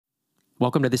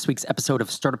Welcome to this week's episode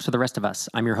of Startups for the Rest of Us.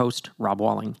 I'm your host, Rob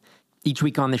Walling. Each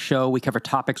week on the show, we cover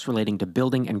topics relating to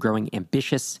building and growing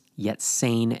ambitious, yet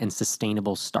sane and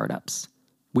sustainable startups.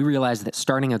 We realize that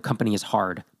starting a company is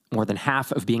hard. More than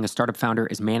half of being a startup founder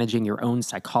is managing your own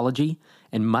psychology,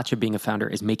 and much of being a founder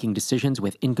is making decisions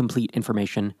with incomplete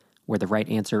information where the right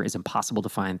answer is impossible to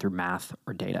find through math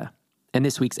or data. In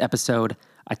this week's episode,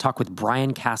 I talk with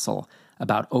Brian Casel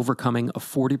about overcoming a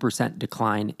 40%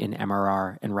 decline in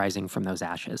MRR and rising from those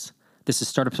ashes. This is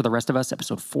Startups for the Rest of Us,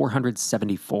 episode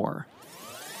 474.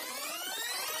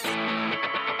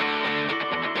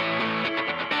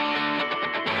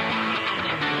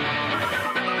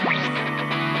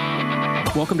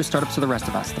 Welcome to Startups for the Rest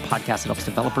of Us, the podcast that helps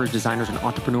developers, designers, and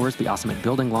entrepreneurs be awesome at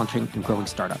building, launching, and growing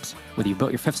startups. Whether you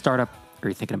built your fifth startup or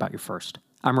you're thinking about your first.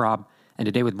 I'm Rob, and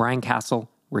today with Brian Casel,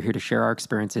 we're here to share our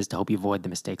experiences to help you avoid the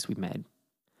mistakes we've made.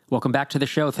 Welcome back to the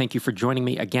show. Thank you for joining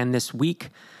me again this week.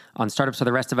 On Startups for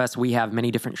the Rest of Us, we have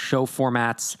many different show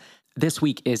formats. This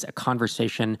week is a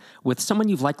conversation with someone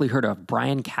you've likely heard of,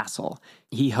 Brian Casel.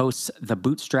 He hosts the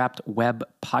Bootstrapped Web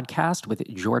podcast with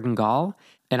Jordan Gall,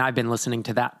 and I've been listening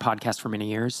to that podcast for many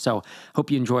years, so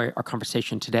hope you enjoy our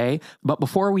conversation today. But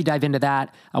before we dive into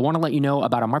that, I want to let you know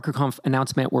about a MicroConf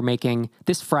announcement we're making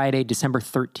this Friday, December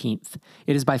 13th.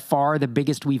 It is by far the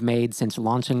biggest we've made since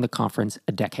launching the conference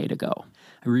a decade ago.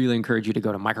 I really encourage you to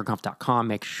go to microconf.com,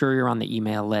 make sure you're on the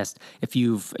email list. If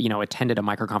you've attended a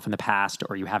MicroConf in the past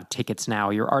or you have tickets now,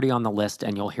 you're already on the list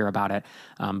and you'll hear about it.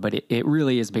 But it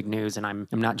really is big news, and I'm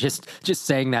not just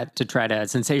saying that to try to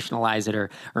sensationalize it or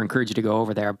encourage you to go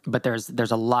over there. But there's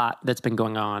a lot that's been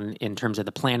going on in terms of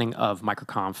the planning of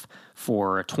MicroConf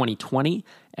for 2020,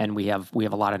 and we have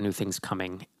a lot of new things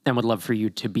coming, and would love for you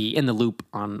to be in the loop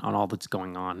on all that's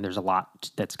going on. There's a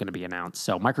lot that's going to be announced.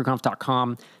 So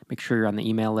microconf.com, make sure you're on the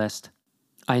email list.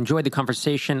 I enjoyed the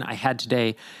conversation I had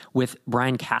today with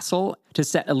Brian Casel. To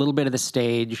set a little bit of the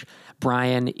stage,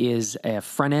 Brian is a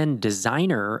front-end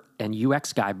designer and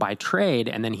UX guy by trade,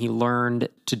 and then he learned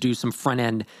to do some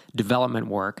front-end development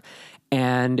work.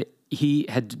 And he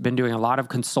had been doing a lot of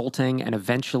consulting and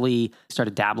eventually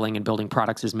started dabbling in building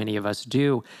products, as many of us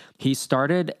do. He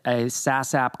started a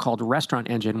SaaS app called Restaurant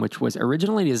Engine, which was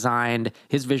originally designed,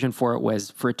 his vision for it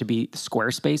was for it to be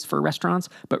Squarespace for restaurants,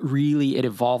 but really it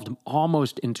evolved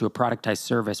almost into a productized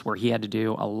service where he had to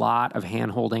do a lot of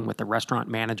hand-holding with the restaurant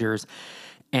managers.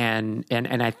 And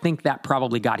I think that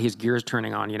probably got his gears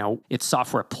turning on, it's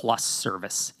software plus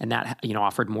service. And that,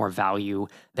 offered more value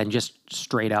than just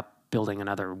straight up building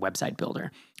another website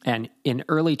builder. And in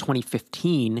early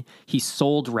 2015, he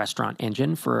sold Restaurant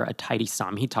Engine for a tidy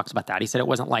sum. He talks about that. He said it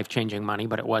wasn't life-changing money,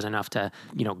 but it was enough to,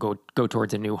 go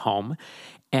towards a new home.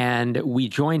 And we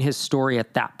join his story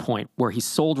at that point where he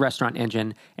sold Restaurant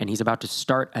Engine and he's about to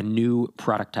start a new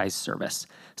productized service.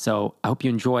 So I hope you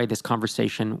enjoy this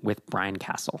conversation with Brian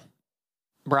Casel.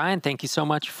 Brian, thank you so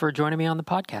much for joining me on the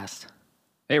podcast.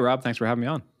 Hey, Rob. Thanks for having me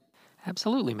on.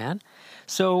 Absolutely, man.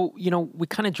 So, we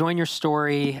kind of join your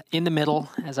story in the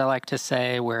middle, as I like to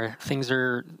say, where things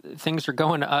are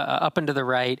going up and to the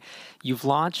right. You've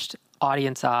launched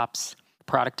Audience Ops,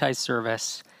 productized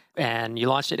service, and you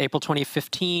launched it April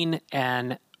 2015.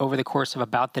 And over the course of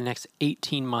about the next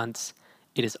 18 months,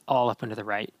 it is all up and to the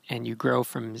right. And you grow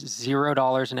from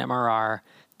 $0 in MRR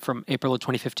from April of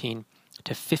 2015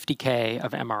 to $50K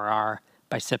of MRR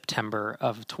by September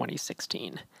of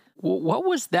 2016. What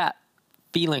was that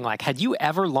feeling like? Had you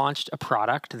ever launched a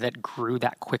product that grew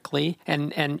that quickly?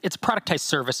 And it's a productized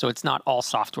service, so it's not all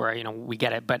software, we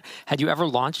get it. But had you ever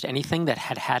launched anything that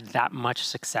had that much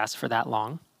success for that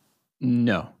long?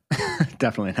 No,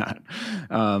 definitely not.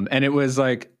 And it was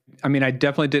I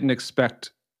definitely didn't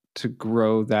expect to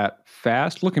grow that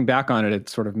fast. Looking back on it, it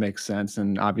sort of makes sense.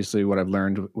 And obviously what I've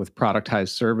learned with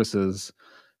productized services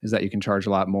is that you can charge a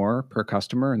lot more per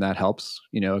customer, and that helps,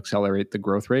 accelerate the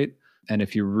growth rate. And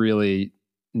if you really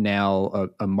nail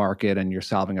a market and you're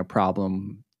solving a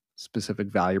problem, specific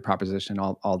value proposition,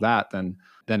 all that,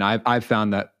 then I've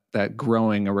found that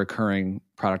growing a recurring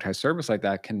productized service like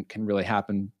that can really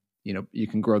happen. You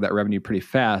can grow that revenue pretty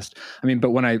fast.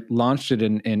 But when I launched it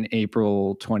in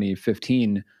April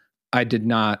 2015, I did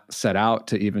not set out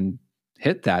to even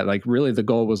hit that. Really the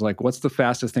goal was what's the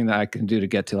fastest thing that I can do to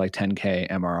get to 10K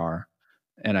MRR?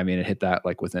 And it hit that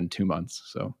within 2 months.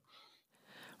 So.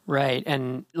 Right.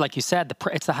 And like you said,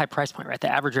 it's the high price point, right? The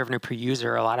average revenue per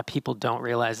user, a lot of people don't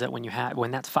realize that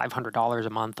when that's $500 a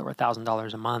month or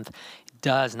 $1,000 a month, it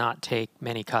does not take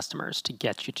many customers to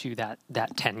get you to that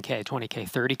 10K, 20K,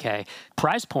 30K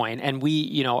price point. And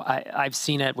I've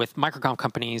seen it with microcom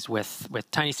companies, with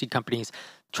tiny seed companies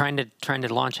trying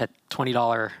to launch at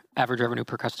 $20 average revenue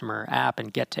per customer app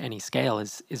and get to any scale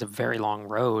is a very long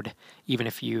road, even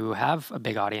if you have a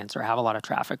big audience or have a lot of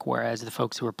traffic. Whereas the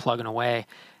folks who are plugging away,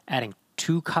 adding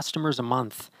 2 customers a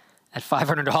month at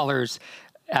 $500,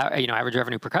 average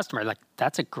revenue per customer, like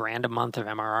that's $1,000 a month of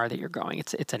MRR that you're growing.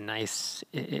 It's a nice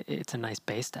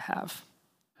base to have.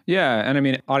 Yeah, and I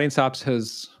mean, Audience Ops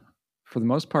has, for the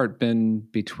most part, been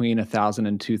between 1,000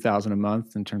 and 2,000 a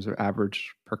month in terms of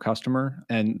average per customer.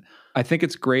 And I think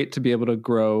it's great to be able to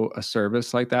grow a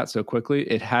service like that so quickly.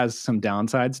 It has some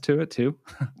downsides to it too,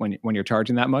 when you're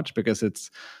charging that much, because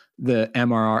it's the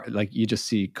MRR, like you just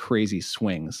see crazy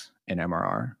swings in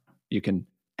MRR. You can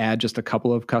add just a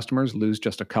couple of customers, lose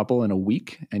just a couple in a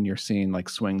week, and you're seeing like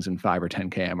swings in 5 or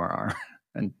 10K MRR.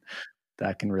 And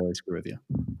that can really screw with you.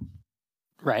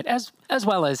 Right. As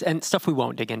well as, and stuff we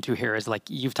won't dig into here is like,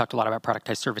 you've talked a lot about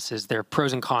productized services. There are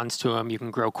pros and cons to them. You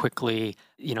can grow quickly.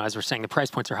 As we're saying, the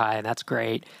price points are high, and that's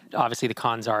great. Obviously, the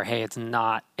cons are, hey, it's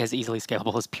not as easily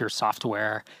scalable as pure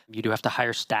software. You do have to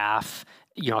hire staff.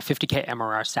 A 50K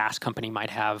MRR SaaS company might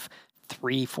have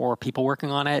 3-4 people working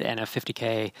on it, and a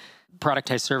 50K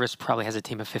productized service probably has a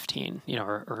team of 15,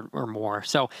 or more.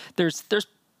 So there's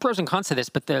pros and cons to this,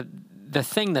 but the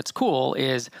thing that's cool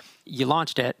is you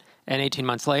launched it, and 18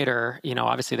 months later,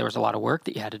 obviously there was a lot of work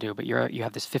that you had to do, but you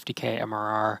have this 50K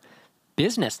MRR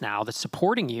business now that's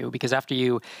supporting you, because after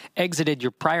you exited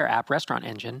your prior app, Restaurant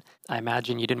Engine, I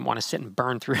imagine you didn't want to sit and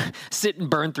burn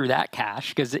through that cash,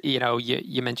 because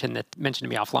you mentioned to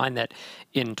me offline that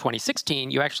in 2016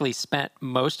 you actually spent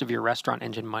most of your Restaurant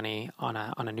Engine money on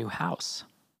a new house.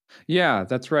 Yeah,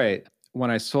 that's right. When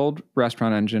I sold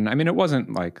Restaurant Engine, I mean, it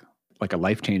wasn't like a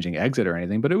life-changing exit or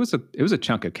anything, but it was a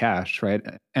chunk of cash, right?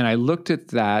 And I looked at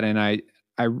that, and I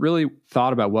really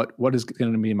thought about what is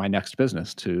going to be my next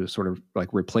business to sort of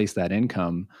like replace that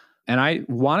income. And I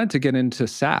wanted to get into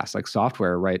SaaS, like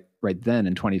software, right then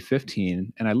in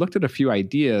 2015. And I looked at a few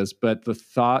ideas, but the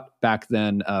thought back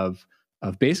then of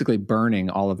basically burning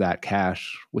all of that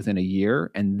cash within a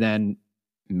year and then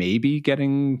maybe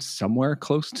getting somewhere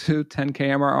close to 10K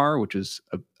MRR, which is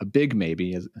a big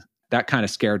maybe, that kind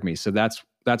of scared me. So that's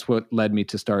what led me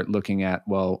to start looking at,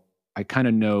 well, I kind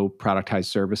of know productized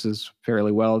services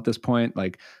fairly well at this point.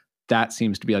 Like that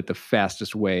seems to be like the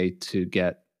fastest way to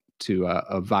get to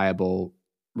a viable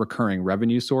recurring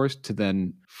revenue source to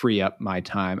then free up my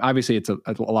time. Obviously, it's a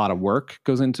lot of work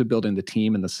goes into building the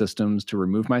team and the systems to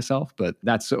remove myself, but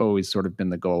that's always sort of been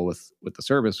the goal with the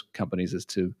service companies, is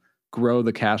to grow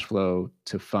the cash flow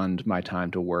to fund my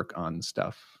time to work on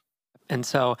stuff. And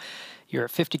so you're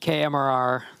at 50K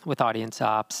MRR with Audience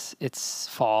Ops. It's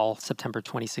fall, September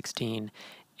 2016.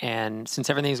 And since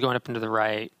everything's going up and to the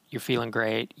right, you're feeling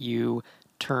great. You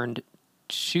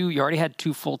already had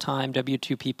 2 full-time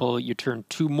W-2 people. You turned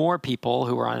 2 more people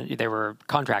they were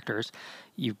contractors.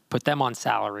 You put them on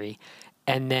salary.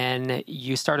 And then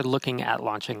you started looking at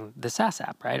launching the SaaS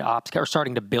app, right? Or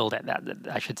starting to build it,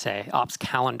 I should say, Ops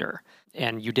Calendar.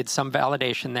 And you did some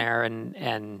validation there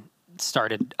and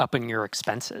started upping your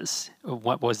expenses.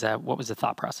 What was the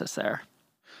thought process there?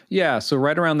 Yeah, so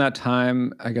right around that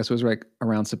time, I guess it was like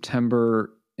around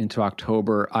September into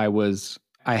October,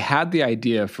 I had the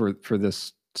idea for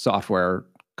this software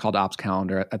called Ops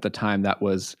Calendar. At the time, it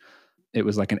was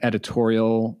like an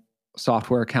editorial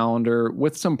software calendar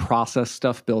with some process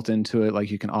stuff built into it, like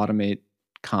you can automate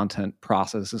content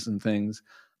processes and things.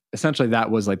 Essentially, that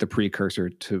was like the precursor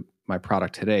to my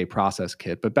product today, Process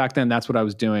Kit. But back then, that's what I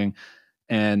was doing.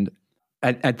 And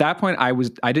at that point,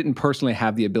 I didn't personally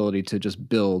have the ability to just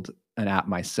build an app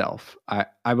myself.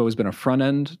 I've always been a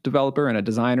front-end developer and a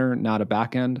designer, not a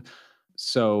back-end.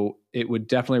 So it would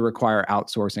definitely require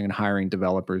outsourcing and hiring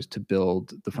developers to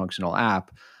build the functional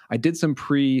app. I did some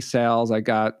pre-sales. I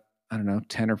got,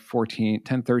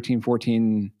 13,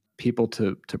 14 people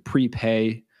to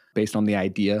prepay based on the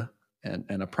idea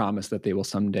and a promise that they will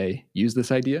someday use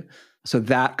this idea. So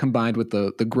that combined with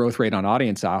the growth rate on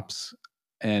Audience Ops,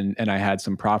 and I had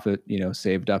some profit,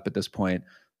 saved up at this point.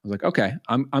 I was like, okay,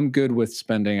 I'm good with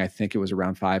spending, I think it was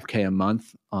around $5K a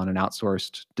month on an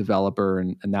outsourced developer,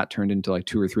 and that turned into like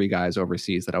 2 or 3 guys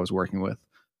overseas that I was working with.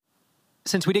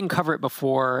 Since we didn't cover it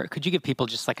before, could you give people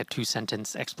just like a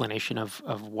 2-sentence explanation of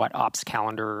what Ops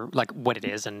Calendar, like what it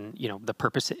is and, the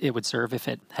purpose it would serve if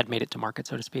it had made it to market,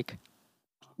 so to speak?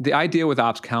 The idea with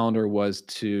Ops Calendar was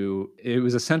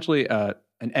essentially an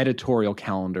editorial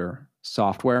calendar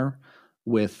software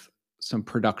with some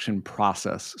production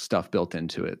process stuff built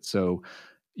into it. So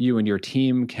you and your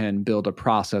team can build a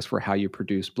process for how you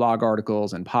produce blog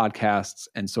articles and podcasts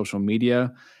and social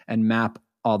media and map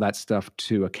all that stuff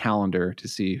to a calendar to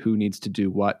see who needs to do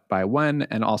what by when,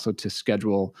 and also to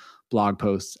schedule blog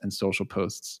posts and social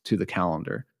posts to the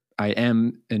calendar.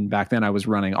 And back then I was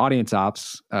running Audience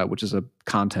Ops, which is a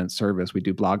content service. We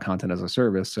do blog content as a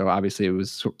service. So obviously it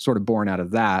was sort of born out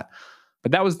of that.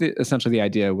 But that was essentially the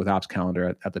idea with Ops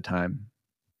Calendar at the time.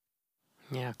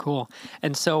 Yeah, cool.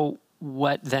 And so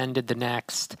what then did the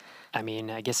next, I mean,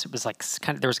 I guess it was like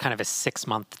there was kind of a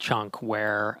 6-month chunk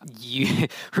where you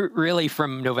really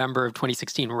from November of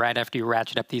 2016, right after you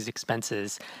ratchet up these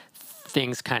expenses,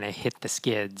 things kind of hit the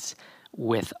skids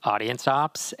with Audience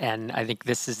Ops. And I think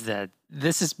this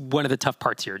is one of the tough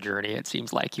parts of your journey. It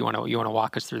seems like you want to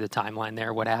walk us through the timeline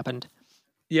there. What happened?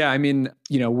 Yeah, I mean,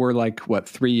 we're like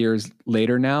 3 years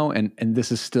later now, and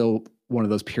this is still one of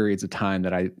those periods of time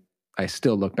that I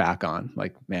still look back on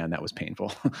like, man, that was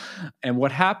painful. And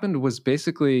what happened was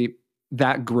basically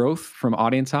that growth from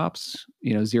Audience Ops,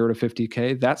 0 to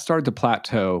 50K, that started to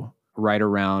plateau right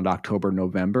around October,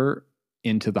 November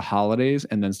into the holidays,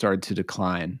 and then started to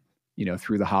decline,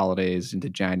 through the holidays into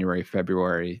January,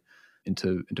 February,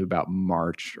 into about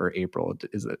March or April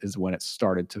is when it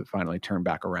started to finally turn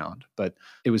back around. But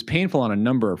it was painful on a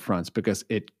number of fronts because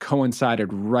it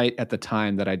coincided right at the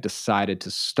time that I decided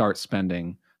to start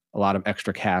spending a lot of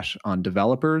extra cash on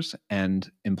developers and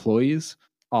employees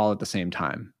all at the same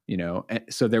time, And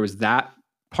so there was that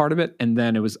part of it. And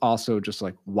then it was also just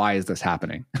like, why is this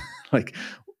happening? Like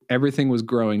everything was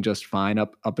growing just fine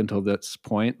up until this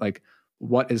point. Like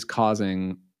what is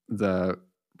causing the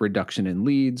reduction in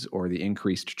leads or the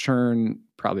increased churn?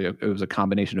 Probably it was a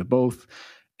combination of both.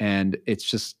 And it's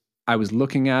just, I was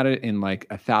looking at it in like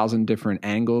 1,000 different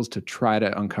angles to try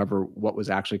to uncover what was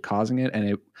actually causing it.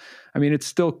 And it's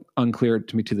still unclear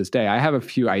to me to this day. I have a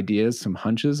few ideas, some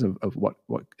hunches of what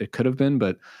it could have been,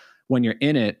 but when you're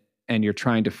in it and you're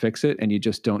trying to fix it and you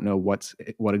just don't know what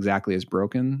exactly is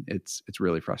broken, it's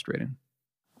really frustrating.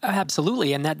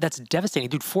 Absolutely. And that's devastating.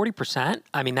 Dude, 40%,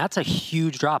 I mean, that's a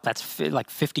huge drop. That's like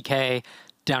 50K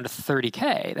down to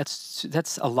 30K.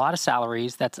 That's a lot of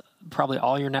salaries. That's probably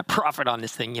all your net profit on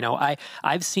this thing.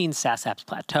 I've seen SaaS apps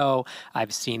plateau.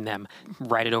 I've seen them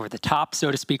ride it over the top,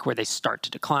 so to speak, where they start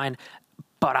to decline.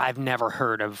 But I've never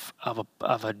heard of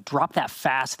a drop that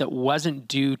fast that wasn't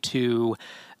due to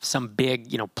some big,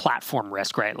 platform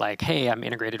risk, right? Like, hey, I'm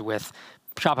integrated with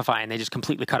Shopify and they just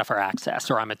completely cut off our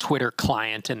access, or I'm a Twitter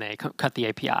client and they cut the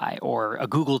API, or a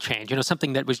Google change,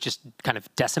 something that was just kind of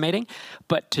decimating.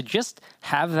 But to just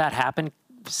have that happen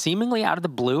seemingly out of the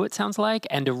blue, it sounds like,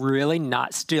 and to really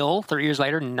not still 3 years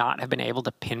later, not have been able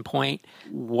to pinpoint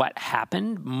what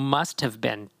happened must have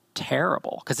been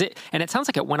terrible. And it sounds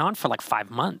like it went on for like 5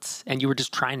 months and you were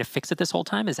just trying to fix it this whole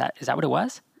time. Is that what it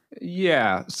was?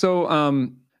 Yeah.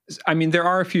 So, there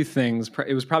are a few things.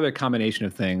 It was probably a combination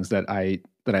of things that I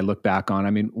look back on.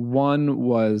 One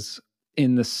was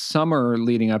in the summer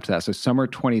leading up to that. So summer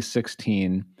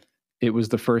 2016, it was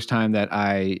the first time that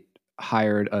I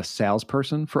hired a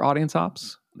salesperson for Audience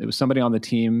Ops. It was somebody on the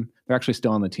team. They're actually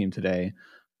still on the team today.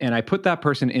 And I put that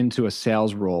person into a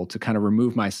sales role to kind of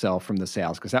remove myself from the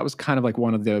sales, because that was kind of like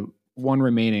one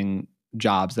remaining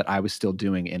jobs that I was still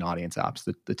doing in Audience Ops.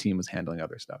 The team was handling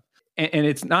other stuff. And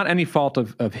it's not any fault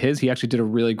of his. He actually did a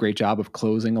really great job of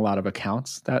closing a lot of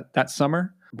accounts that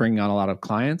summer, bringing on a lot of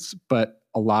clients. But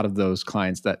a lot of those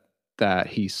clients that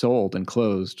he sold and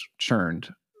closed churned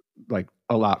like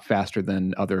a lot faster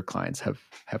than other clients have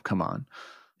come on.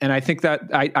 And I think that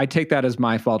I take that as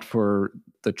my fault for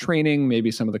the training, maybe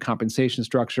some of the compensation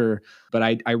structure, but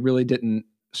I really didn't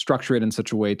structure it in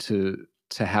such a way to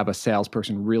have a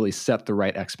salesperson really set the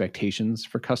right expectations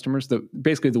for customers.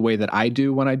 Basically the way that I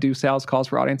do when I do sales calls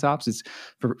for Audience Ops, it's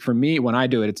for me, when I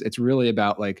do it, it's really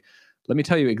about like, let me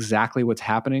tell you exactly what's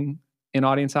happening in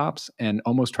Audience Ops and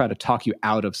almost try to talk you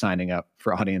out of signing up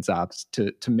for Audience Ops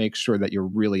to make sure that you're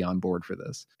really on board for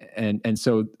this. And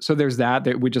so there's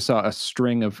that. We just saw a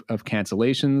string of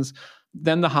cancellations.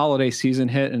 Then the holiday season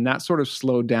hit and that sort of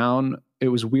slowed down. It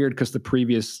was weird because the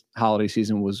previous holiday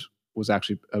season was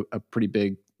actually a pretty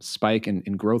big spike in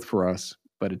growth for us,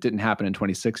 but it didn't happen in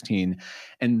 2016.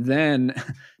 And then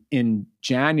in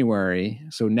January,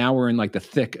 so now we're in like the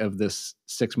thick of this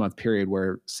 6-month period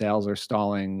where sales are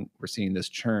stalling. We're seeing this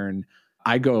churn.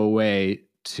 I go away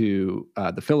to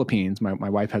the Philippines. My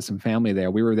wife has some family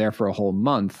there. We were there for a whole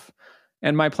month.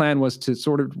 And my plan was to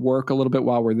sort of work a little bit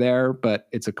while we're there, but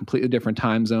it's a completely different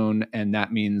time zone. And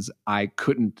that means I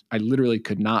literally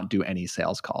could not do any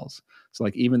sales calls. So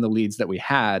like even the leads that we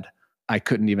had, I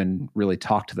couldn't even really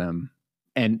talk to them,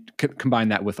 and combine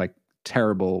that with like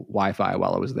terrible Wi-Fi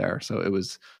while I was there. So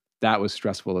that was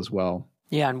stressful as well.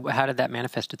 Yeah. And how did that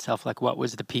manifest itself? Like what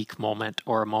was the peak moment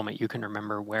or a moment you can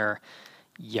remember where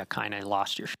you kind of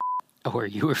lost your shit? Or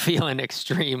you were feeling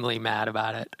extremely mad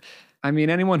about it? I mean,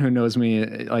 anyone who knows me,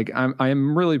 like I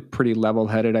am really pretty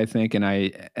level-headed, I think, and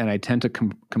I tend to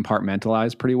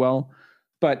compartmentalize pretty well.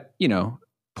 But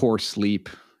poor sleep,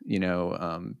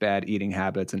 bad eating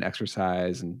habits and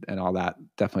exercise and all that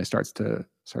definitely starts to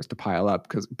pile up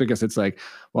because it's like,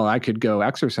 well, I could go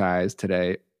exercise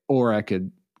today, or I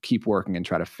could keep working and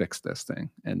try to fix this thing,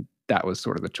 and that was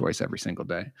sort of the choice every single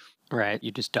day. Right.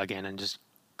 You just dug in and just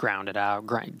grinded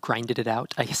it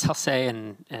out, I guess I'll say,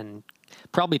 and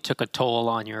probably took a toll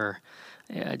on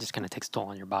it just kind of takes a toll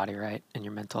on your body, right? And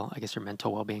your mental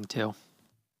well-being too.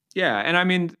 Yeah. And I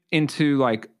mean, into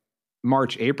like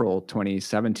March, April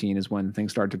 2017 is when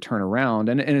things started to turn around.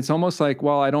 And it's almost like,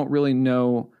 well, I don't really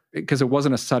know, because it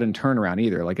wasn't a sudden turnaround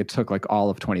either. Like it took like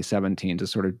all of 2017 to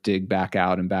sort of dig back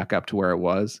out and back up to where it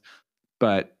was.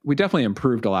 But we definitely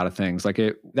improved a lot of things.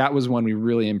 That was when we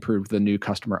really improved the new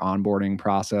customer onboarding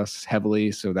process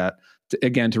heavily, so that,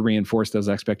 again, to reinforce those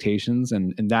expectations.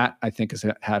 And that, I think, has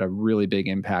had a really big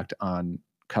impact on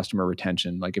customer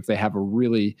retention. Like if they have a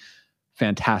really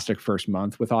fantastic first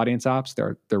month with Audience Ops,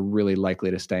 they're really likely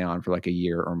to stay on for like a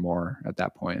year or more at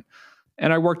that point.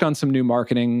 And I worked on some new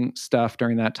marketing stuff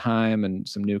during that time and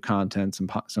some new content,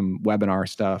 some webinar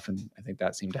stuff. And I think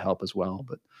that seemed to help as well.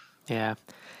 But yeah.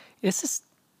 It's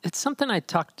something I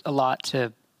talked a lot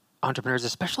to entrepreneurs,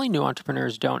 especially new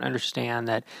entrepreneurs, don't understand,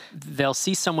 that they'll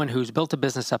see someone who's built a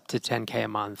business up to 10K a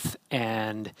month,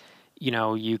 and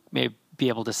you may be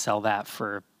able to sell that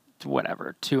for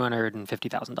whatever,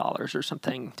 $250,000 or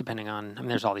something, depending on, I mean,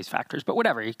 there's all these factors, but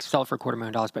whatever, you can sell it for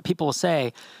 $250,000. But people will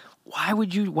say, why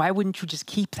wouldn't you just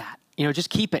keep that?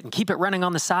 Just keep it and keep it running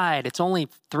on the side. It's only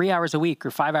 3 hours a week or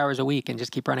 5 hours a week, and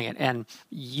just keep running it. And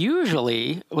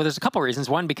usually, well, there's a couple of reasons.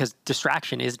 One, because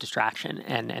distraction is distraction,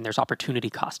 and there's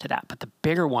opportunity cost to that. But the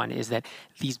bigger one is that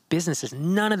these businesses,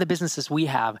 none of the businesses we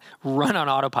have run on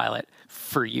autopilot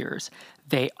for years.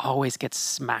 They always get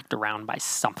smacked around by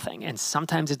something. And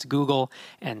sometimes it's Google,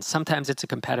 and sometimes it's a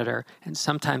competitor, and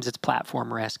sometimes it's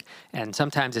platform risk, and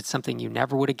sometimes it's something you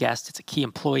never would have guessed. It's a key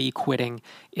employee quitting.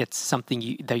 It's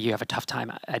something that you have a tough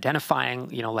time identifying,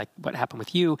 like what happened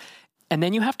with you. And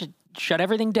then you have to shut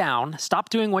everything down, stop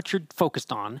doing what you're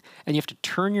focused on, and you have to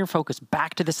turn your focus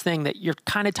back to this thing that you're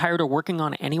kind of tired of working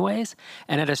on anyways.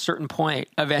 And at a certain point,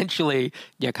 eventually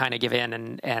you kind of give in.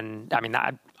 And I mean,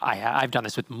 I've done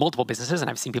this with multiple businesses, and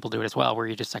I've seen people do it as well, where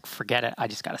you're just like, forget it. I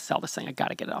just got to sell this thing. I got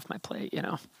to get it off my plate,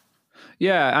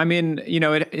 Yeah. I mean,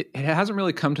 it hasn't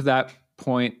really come to that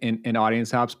point in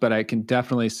Audience Ops, but I can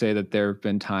definitely say that there have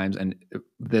been times, and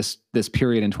this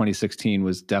period in 2016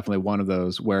 was definitely one of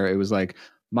those, where it was like,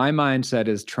 my mindset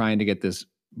is trying to get this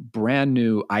brand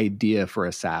new idea for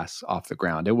a SaaS off the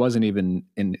ground. It wasn't even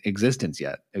in existence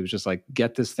yet. It was just like,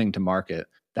 get this thing to market.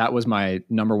 That was my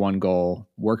number one goal.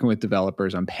 Working with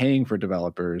developers, I'm paying for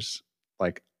developers.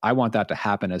 Like, I want that to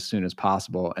happen as soon as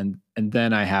possible. And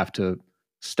then I have to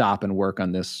stop and work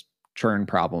on this churn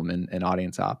problem in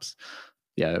Audience Ops.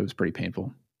 Yeah, it was pretty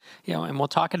painful. Yeah, and we'll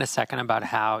talk in a second about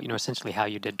how, essentially how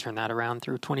you did turn that around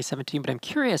through 2017. But I'm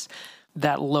curious,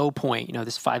 that low point,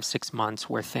 this 5-6 months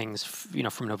where things,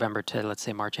 from November to, let's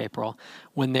say, March, April,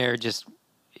 when they're just,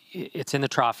 it's in the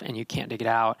trough and you can't dig it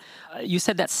out. You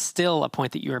said that's still a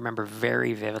point that you remember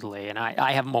very vividly. And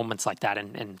I have moments like that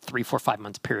in 3, 4, 5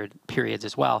 months periods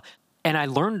as well. And I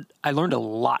learned a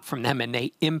lot from them, and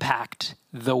they impact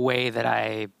the way that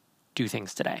I do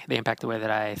things today. They impact the way that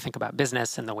I think about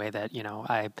business and the way that,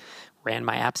 I ran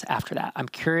my apps after that. I'm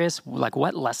curious, like,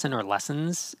 what lesson or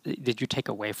lessons did you take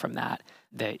away from that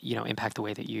impact the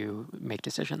way that you make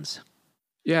decisions?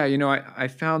 Yeah, I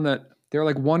found that there are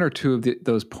like one or two of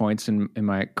those points in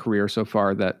my career so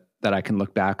far that I can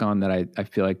look back on that I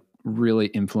feel like really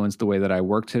influenced the way that I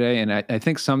work today. And I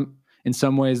think in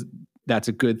some ways that's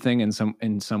a good thing.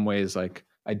 In some ways, like,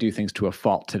 I do things to a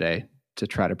fault today to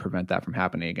try to prevent that from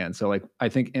happening again. So, like, I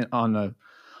think on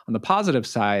the positive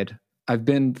side, I've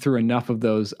been through enough of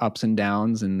those ups and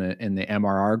downs in the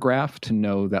MRR graph to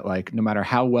know that, like, no matter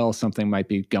how well something might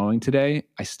be going today,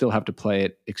 I still have to play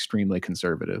it extremely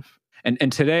conservative.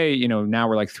 And today, now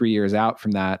we're like 3 years out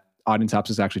from that. Audience Ops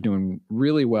is actually doing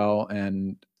really well,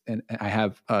 and I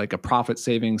have like a profit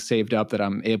savings saved up that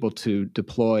I'm able to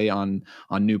deploy on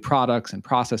new products and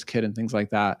Process Kit and things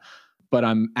like that. But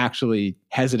I'm actually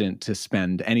hesitant to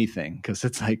spend anything, because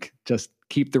it's like, just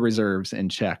keep the reserves in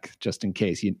check just in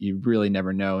case. You really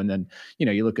never know. And then,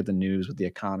 you look at the news with the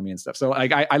economy and stuff. So,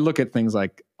 like, I look at things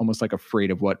like almost like afraid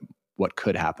of what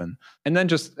could happen. And then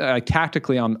just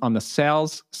tactically on the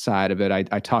sales side of it,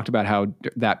 I talked about how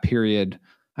that period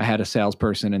I had a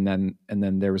salesperson, and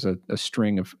then there was a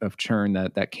string of churn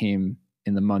that came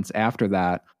in the months after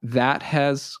that, that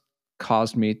has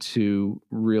caused me to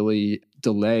really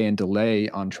delay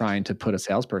on trying to put a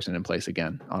salesperson in place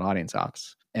again on audience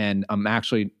ops. And I'm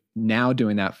actually now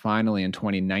doing that finally in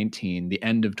 2019, the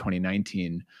end of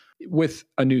 2019, with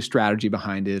a new strategy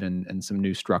behind it and some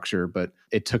new structure. But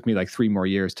it took me like 3 more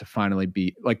years to finally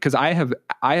be like, because I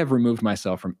have removed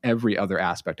myself from every other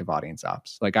aspect of audience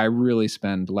ops. Like I really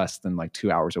spend less than like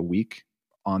 2 hours a week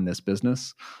on this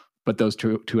business, but those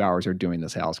two hours are doing the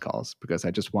sales calls because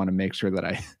I just want to make sure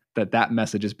that that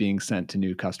message is being sent to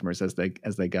new customers as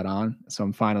they get on. So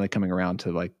I'm finally coming around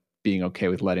to like being okay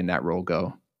with letting that role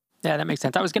go. Yeah, that makes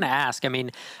sense. I was going to ask, I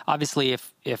mean, obviously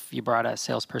if you brought a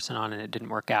salesperson on and it didn't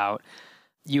work out,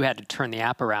 you had to turn the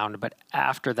app around. But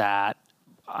after that,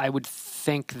 I would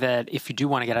think that if you do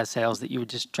want to get out of sales, that you would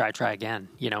just try again.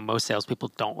 You know, most salespeople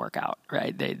don't work out,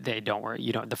 right? They don't work.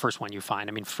 You don't. The first one you find.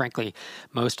 I mean, frankly,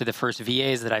 most of the first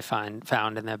VAs that I found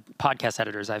and the podcast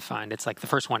editors I find, it's like the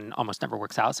first one almost never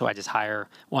works out. So I just hire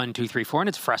 1, 2, 3, 4, and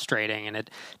it's frustrating and it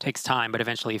takes time. But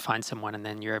eventually you find someone and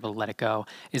then you're able to let it go.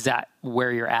 Is that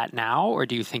where you're at now, or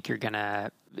do you think you're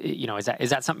gonna? You know, is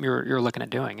that something you're looking at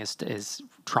doing? Is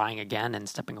trying again and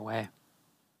stepping away?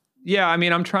 Yeah, I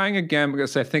mean, I'm trying again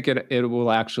because I think it will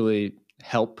actually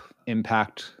help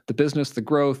impact the business, the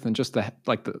growth, and just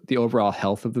the overall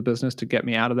health of the business to get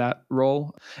me out of that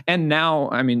role. And now,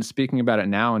 I mean, speaking about it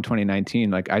now in 2019,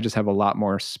 like I just have a lot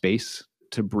more space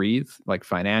to breathe, like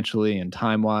financially and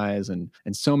time-wise, and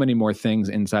so many more things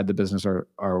inside the business are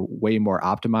way more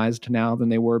optimized now than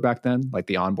they were back then. Like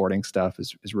the onboarding stuff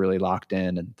is really locked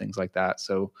in and things like that.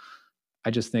 So I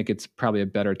just think it's probably a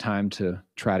better time to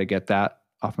try to get that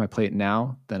off my plate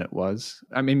now than it was.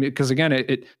 I mean, because again,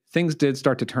 things did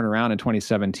start to turn around in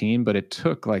 2017, but it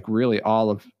took like really all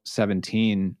of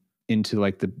 17 into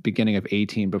like the beginning of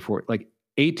 18 before, like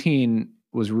 18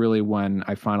 was really when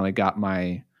I finally got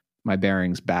my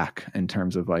bearings back in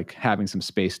terms of like having some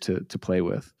space to play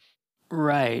with.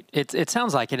 Right. It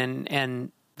sounds like it.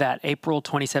 And that April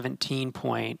 2017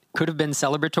 point could have been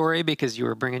celebratory because you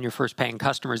were bringing your first paying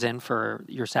customers in for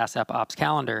your SaaS App Ops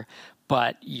calendar,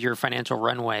 but your financial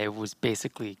runway was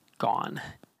basically gone.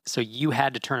 So you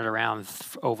had to turn it around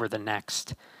over the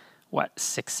next,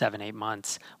 6, 7, 8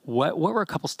 months. What were a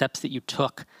couple steps that you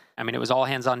took? I mean, it was all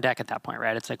hands on deck at that point,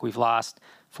 right? It's like we've lost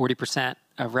 40%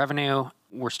 of revenue.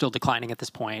 We're still declining at this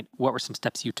point. What were some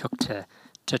steps you took to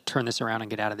turn this around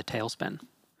and get out of the tailspin?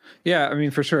 Yeah, I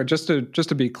mean, for sure. Just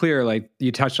to be clear, like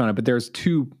you touched on it, but there's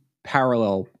 2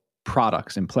 parallel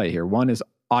products in play here. One is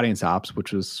Audience Ops,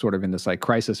 which was sort of in this like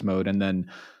crisis mode, and then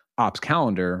Ops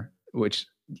Calendar, which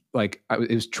like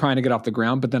it was trying to get off the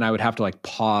ground, but then I would have to like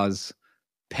pause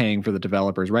paying for the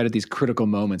developers right at these critical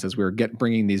moments as we were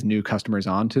bringing these new customers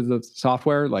onto the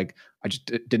software. Like I just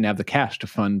didn't have the cash to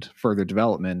fund further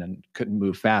development and couldn't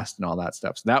move fast and all that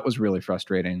stuff. So that was really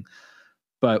frustrating.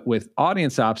 But with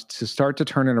Audience Ops, to start to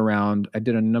turn it around, I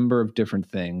did a number of different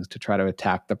things to try to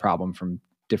attack the problem from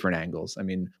different angles. I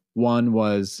mean, one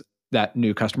was that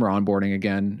new customer onboarding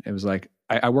again. It was like,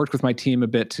 I worked with my team a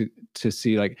bit to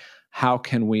see like, how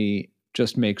can we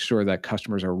just make sure that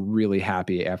customers are really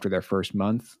happy after their first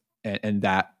month? And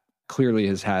that clearly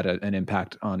has had an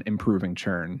impact on improving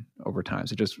churn over time.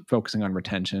 So just focusing on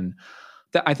retention.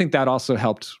 I think that also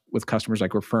helped with customers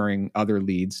like referring other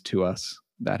leads to us.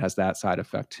 That has that side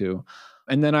effect too.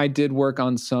 And then I did work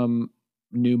on some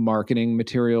new marketing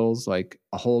materials, like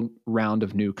a whole round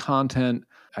of new content.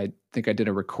 I think I did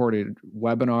a recorded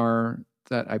webinar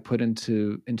that I put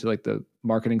into like the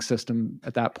marketing system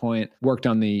at that point. Worked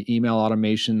on the email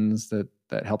automations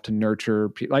that help to nurture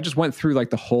people. I just went through like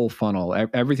the whole funnel,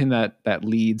 everything that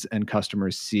leads and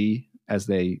customers see as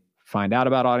they find out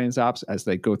about Audience Ops, as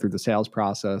they go through the sales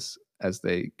process, as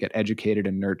they get educated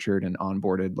and nurtured and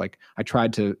onboarded. Like I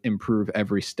tried to improve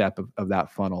every step of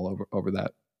that funnel over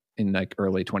that in like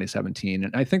early 2017.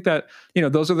 And I think that,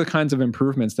 those are the kinds of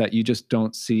improvements that you just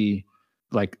don't see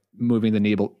like moving the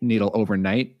needle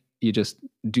overnight. You just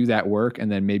do that work,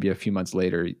 and then maybe a few months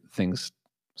later, things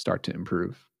start to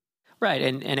improve. Right,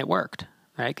 and it worked,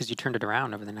 right? Because you turned it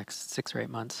around over the next 6 or 8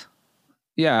 months.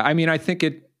 Yeah, I mean, I think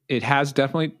it has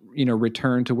definitely,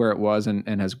 returned to where it was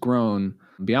and has grown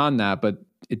beyond that, but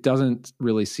it doesn't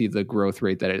really see the growth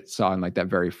rate that it saw in like that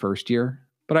very first year.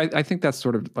 But I think that's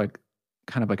sort of like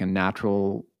kind of like a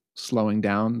natural slowing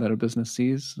down that a business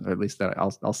sees, or at least that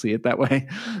I'll see it that way.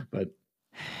 But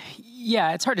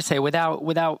yeah, it's hard to say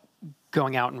without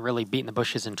going out and really beating the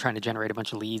bushes and trying to generate a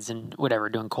bunch of leads and whatever,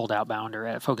 doing cold outbound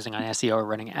or focusing on SEO or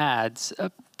running ads.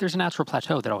 There's a natural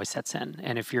plateau that always sets in.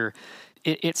 And if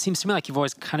it seems to me like you've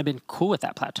always kind of been cool with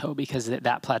that plateau, because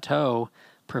that plateau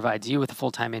provides you with a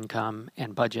full-time income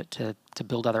and budget to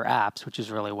build other apps, which is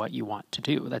really what you want to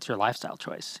do. That's your lifestyle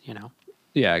choice, you know?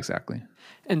 Yeah, exactly.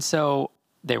 And so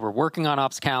they were working on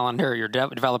Ops Calendar, your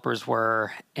developers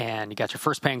were, and you got your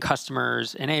first paying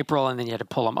customers in April, and then you had to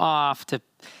pull them off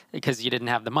because you didn't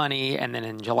have the money. And then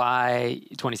in July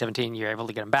 2017, you're able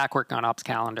to get them back working on Ops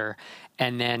Calendar.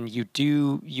 And then you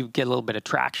get a little bit of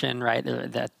traction, right?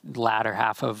 That latter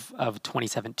half of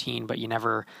 2017, but you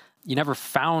never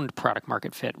found product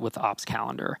market fit with Ops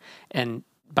Calendar. And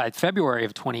by February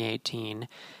of 2018,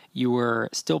 you were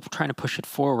still trying to push it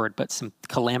forward, but some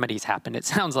calamities happened. It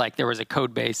sounds like there was a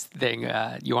code-based thing.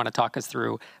 You want to talk us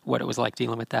through what it was like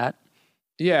dealing with that?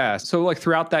 Yeah. So like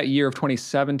throughout that year of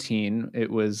 2017,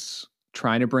 it was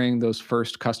trying to bring those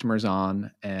first customers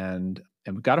on, and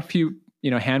we got a few,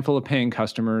 handful of paying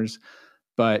customers.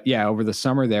 But yeah, over the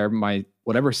summer there, my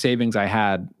whatever savings I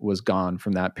had was gone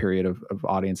from that period of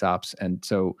audience ops. And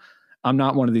so I'm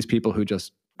not one of these people who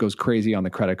just goes crazy on the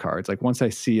credit cards. Like once I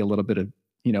see a little bit of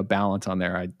balance on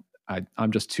there,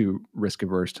 I'm just too risk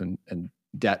averse and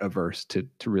debt averse to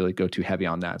really go too heavy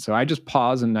on that. So I just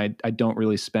pause, and I don't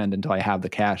really spend until I have the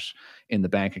cash in the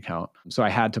bank account. So I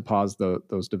had to pause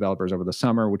those developers over the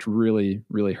summer, which really,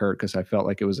 really hurt because I felt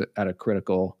like it was at a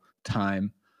critical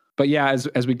time. But yeah,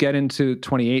 as we get into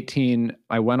 2018,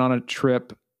 I went on a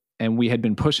trip, and we had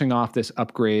been pushing off this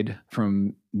upgrade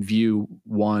from Vue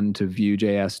 1 to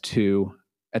Vue.js 2.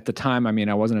 At the time,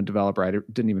 I wasn't a developer. I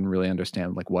didn't even really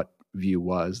understand like what Vue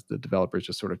was. The developers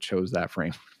just sort of chose that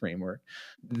framework.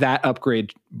 That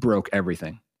upgrade broke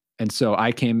everything. And so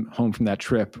I came home from that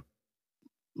trip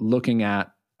looking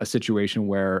at a situation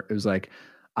where it was like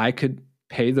I could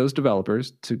pay those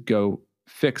developers to go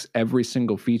fix every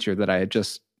single feature that I had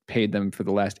just paid them for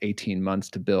the last 18 months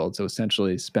to build. So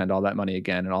essentially spend all that money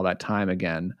again and all that time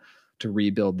again to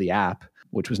rebuild the app,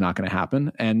 which was not going to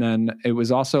happen. And then it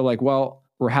was also like, well,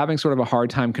 we're having sort of a hard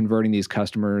time converting these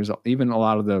customers. Even a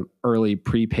lot of the early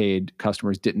prepaid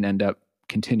customers didn't end up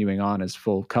continuing on as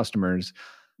full customers.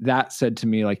 That said to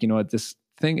me, like, you know what, this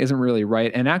thing isn't really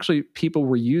right. And actually people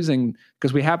were using,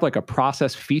 because we have like a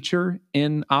process feature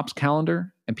in Ops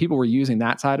Calendar, and people were using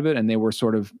that side of it, and they were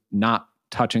sort of not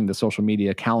touching the social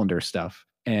media calendar stuff.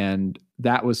 And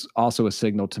that was also a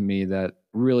signal to me that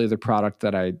really the product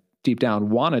that I deep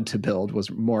down wanted to build was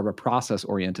more of a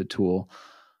process-oriented tool.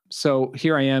 So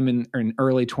here I am in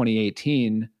early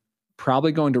 2018,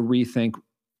 probably going to rethink,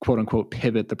 quote unquote,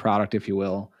 pivot the product, if you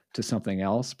will, to something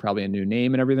else, probably a new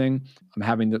name and everything. I'm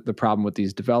having the problem with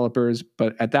these developers.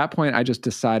 But at that point, I just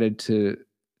decided to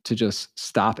just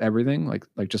stop everything, like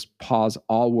just pause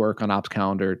all work on Ops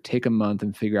Calendar, take a month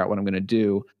and figure out what I'm going to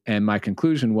do. And my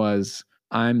conclusion was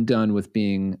I'm done with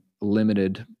being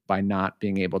limited by not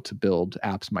being able to build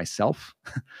apps myself.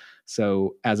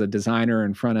 So as a designer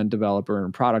and front-end developer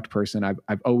and product person,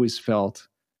 I've always felt,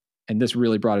 and this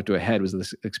really brought it to a head, was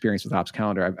this experience with Ops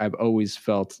Calendar. I've always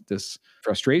felt this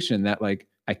frustration that like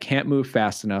I can't move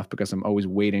fast enough because I'm always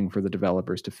waiting for the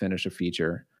developers to finish a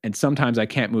feature. And sometimes I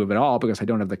can't move at all because I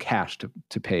don't have the cash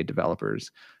to pay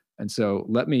developers. And so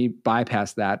let me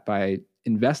bypass that by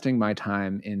investing my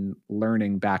time in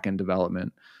learning back-end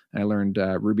development. And I learned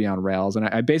Ruby on Rails. And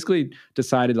I basically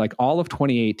decided like all of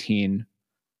 2018,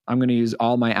 I'm going to use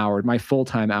all my hours, my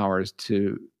full-time hours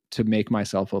to make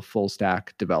myself a full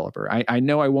stack developer. I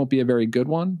know I won't be a very good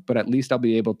one, but at least I'll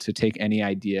be able to take any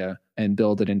idea and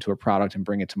build it into a product and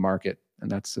bring it to market. And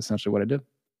that's essentially what I did.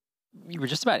 You were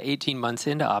just about 18 months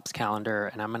into Ops Calendar,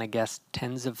 and I'm going to guess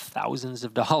tens of thousands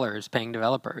of dollars paying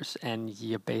developers. And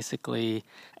you basically,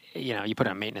 you put it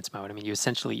on maintenance mode. You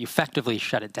effectively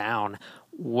shut it down.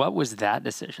 What was that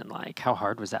decision like? How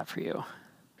hard was that for you?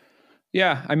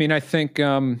 Yeah, I think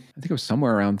it was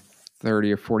somewhere around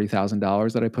 $30,000 or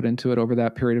 $40,000 that I put into it over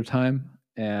that period of time.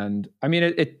 And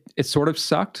it sort of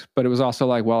sucked, but it was also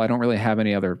like, well, I don't really have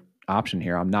any other option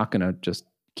here. I'm not going to just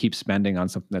keep spending on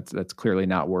something that's clearly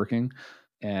not working.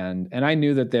 And I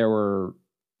knew that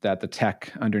that the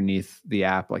tech underneath the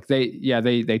app, like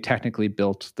they technically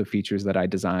built the features that I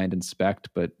designed and spec'd,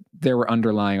 but there were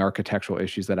underlying architectural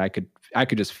issues that I could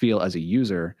just feel as a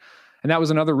user. And that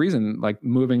was another reason, like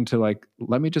moving to like,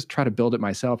 let me just try to build it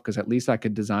myself, because at least I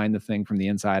could design the thing from the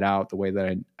inside out the way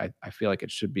that I feel like it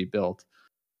should be built.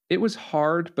 It was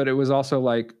hard, but it was also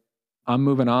like, I'm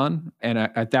moving on. And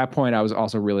at that point, I was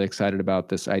also really excited about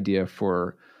this idea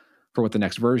for what the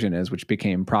next version is, which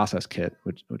became Process Kit,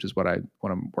 which is what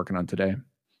I'm working on today.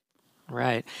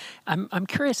 Right. I'm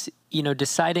curious,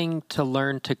 deciding to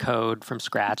learn to code from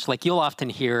scratch. Like you'll often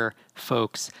hear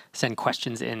folks send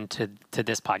questions into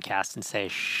this podcast and say,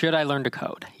 should I learn to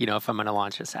code, if I'm going to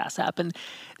launch a SaaS app? And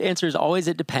the answer is always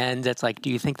it depends. It's like, do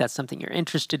you think that's something you're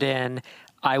interested in?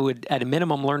 I would, at a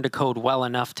minimum, learn to code well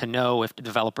enough to know if the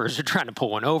developers are trying to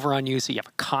pull one over on you. So you have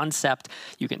a concept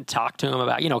you can talk to them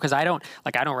about, because I don't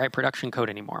write production code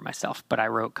anymore myself, but I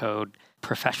wrote code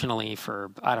professionally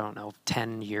for,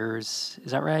 10 years.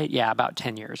 Is that right? Yeah, about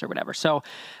 10 years or whatever. So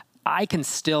I can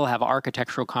still have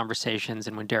architectural conversations.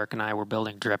 And when Derek and I were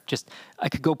building Drip, I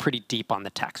could go pretty deep on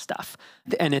the tech stuff.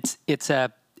 And it's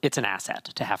an asset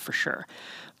to have for sure.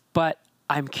 But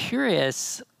I'm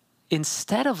curious,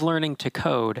 instead of learning to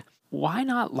code, why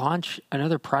not launch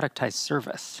another productized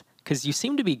service? Because you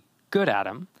seem to be good at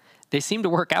them. They seem to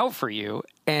work out for you.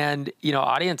 And,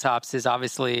 Audience Ops is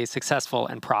obviously successful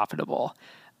and profitable.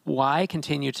 Why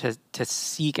continue to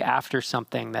seek after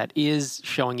something that is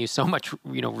showing you so much,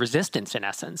 resistance in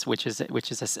essence, which is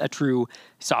a true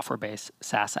software-based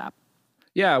SaaS app?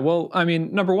 Yeah, well, I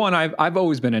mean, number one, I've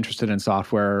always been interested in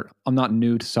software. I'm not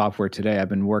new to software today. I've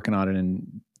been working on it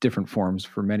in different forms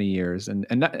for many years, and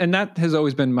that has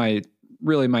always been my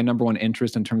number one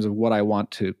interest in terms of what I want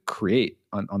to create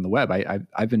on the web.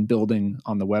 I've been building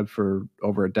on the web for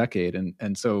over a decade,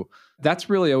 and so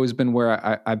that's really always been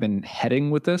where I've been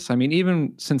heading with this. I mean,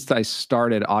 even since I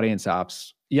started Audience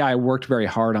Ops, yeah, I worked very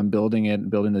hard on building it and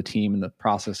building the team and the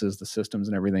processes, the systems,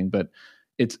 and everything, but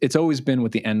it's always been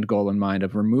with the end goal in mind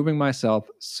of removing myself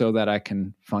so that I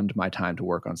can fund my time to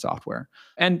work on software.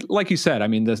 And like you said, I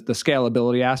mean, the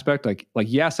scalability aspect, like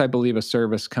yes, I believe a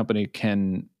service company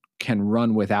can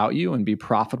run without you and be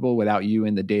profitable without you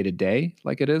in the day-to-day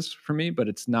like it is for me, but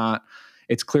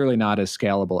it's clearly not as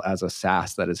scalable as a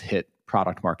SaaS that has hit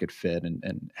product market fit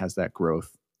and has that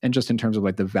growth. And just in terms of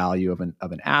like the value of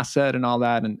an asset and all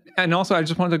that. And also I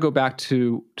just wanted to go back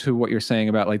to what you're saying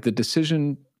about like the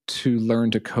decision to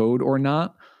learn to code or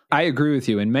not. I agree with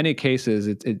you. In many cases,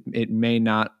 it may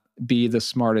not be the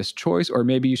smartest choice, or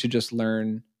maybe you should just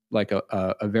learn like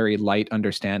a very light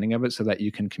understanding of it so that you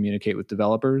can communicate with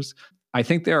developers. I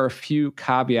think there are a few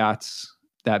caveats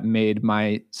that made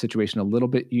my situation a little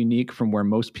bit unique from where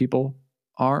most people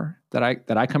are that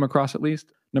I come across at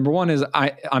least. Number one is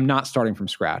I'm not starting from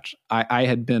scratch. I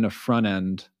had been a front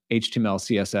end HTML,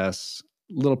 CSS,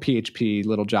 little PHP,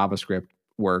 little JavaScript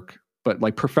work, but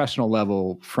like professional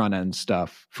level front end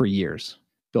stuff for years,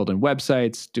 building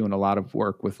websites, doing a lot of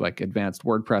work with like advanced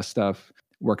WordPress stuff,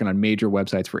 working on major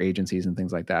websites for agencies and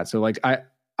things like that. So like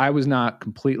I was not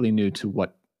completely new to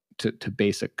to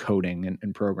basic coding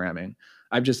and programming.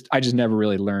 I just never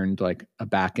really learned like a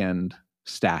back end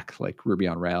stack like Ruby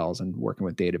on Rails and working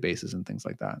with databases and things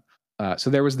like that.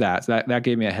 So there was that. So that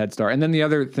gave me a head start. And then the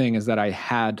other thing is that I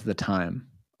had the time.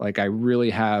 Like I really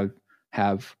have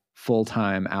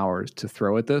full-time hours to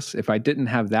throw at this. If I didn't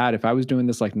have that, if I was doing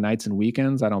this like nights and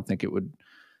weekends, I don't think it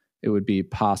would be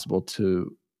possible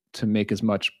to make as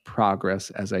much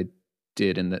progress as I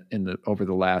did in the over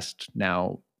the last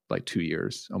now like 2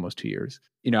 years, almost 2 years.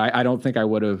 I don't think I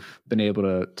would have been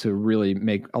able to really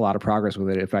make a lot of progress with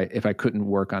it if I couldn't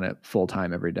work on it full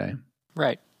time every day.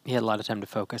 Right. You had a lot of time to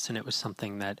focus, and it was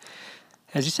something that,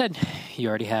 as you said, you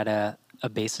already had a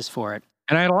basis for it.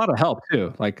 And I had a lot of help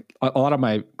too. Like a lot of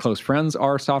my close friends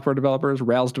are software developers,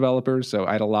 Rails developers. So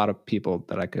I had a lot of people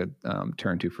that I could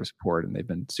turn to for support, and they've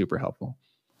been super helpful.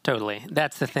 Totally.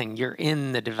 That's the thing. You're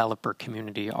in the developer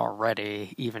community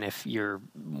already, even if you're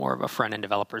more of a front-end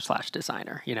developer /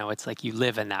 designer. It's like you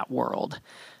live in that world,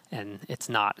 and it's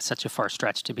not such a far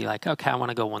stretch to be like, okay, I want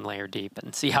to go one layer deep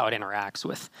and see how it interacts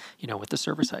with, with the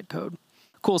server-side code.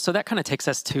 Cool. So that kind of takes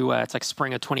us to, it's like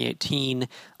spring of 2018.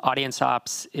 Audience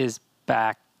Ops is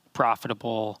back,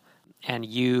 profitable, and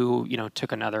you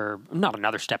took not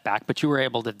another step back, but you were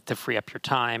able to free up your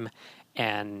time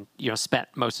and spent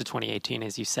most of 2018,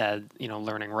 as you said,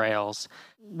 learning Rails.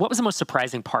 What was the most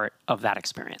surprising part of that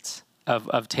experience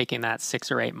of taking that 6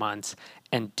 or 8 months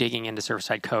and digging into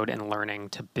server-side code and learning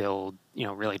to build,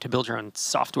 really to build your own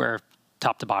software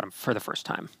top to bottom for the first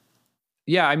time?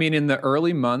 Yeah, I mean, in the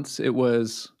early months, it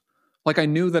was like I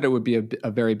knew that it would be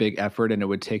a very big effort and it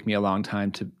would take me a long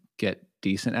time to get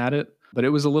decent at it. But it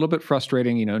was a little bit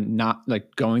frustrating, not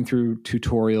like going through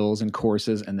tutorials and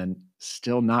courses and then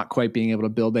still not quite being able to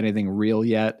build anything real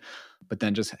yet, but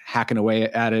then just hacking away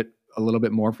at it a little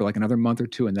bit more for like another month or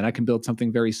two. And then I can build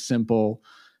something very simple.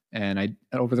 And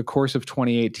over the course of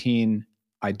 2018,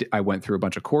 I went through a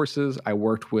bunch of courses. I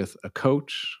worked with a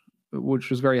coach, which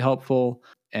was very helpful.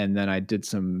 And then I did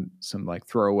some like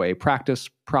throwaway practice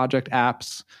project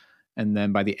apps. And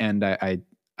then by the end, I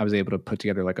I was able to put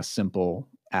together like a simple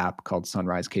app called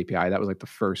Sunrise KPI. That was like the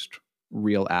first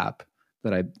real app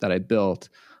that I built.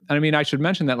 And I mean, I should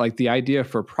mention that like the idea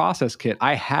for Process Kit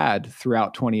I had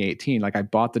throughout 2018. Like I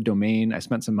bought the domain, I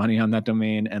spent some money on that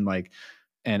domain, and like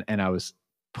and I was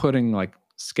putting like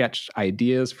sketch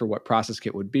ideas for what Process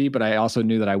Kit would be, but I also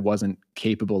knew that I wasn't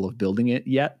capable of building it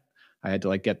yet. I had to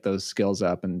like get those skills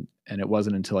up, and it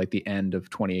wasn't until like the end of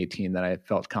 2018 that I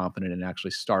felt confident in actually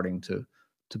starting to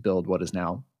build what is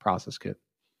now Process Kit.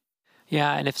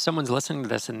 Yeah, and if someone's listening to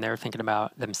this and they're thinking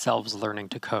about themselves learning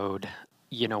to code,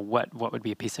 what would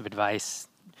be a piece of advice,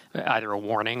 either a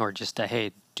warning or just a,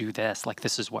 hey, do this. Like,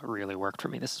 this is what really worked for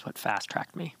me. This is what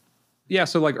fast-tracked me. Yeah,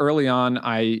 so like early on,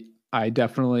 I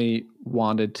definitely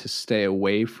wanted to stay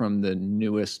away from the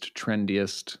newest,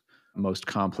 trendiest, most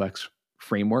complex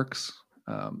frameworks,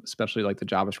 especially like the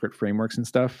JavaScript frameworks and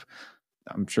stuff.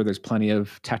 I'm sure there's plenty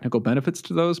of technical benefits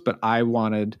to those, but I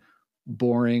wanted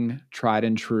boring, tried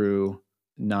and true,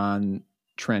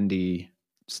 non-trendy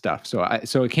stuff.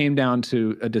 So it came down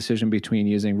to a decision between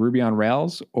using Ruby on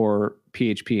Rails or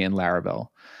PHP and Laravel.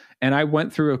 And I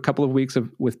went through a couple of weeks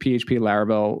with PHP,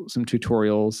 Laravel, some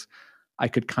tutorials. I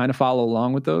could kind of follow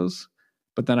along with those,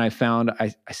 but then I found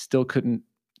I still couldn't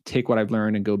take what I've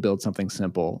learned and go build something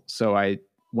simple. So I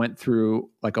went through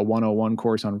like a 101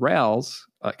 course on Rails.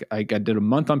 Like I did a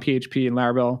month on PHP and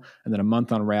Laravel, and then a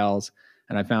month on Rails.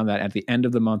 And I found that at the end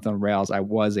of the month on Rails, I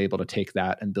was able to take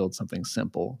that and build something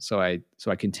simple. So I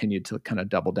continued to kind of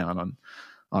double down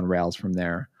on Rails from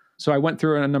there. So I went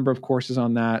through a number of courses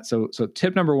on that. So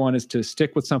tip number one is to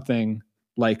stick with something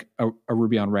like a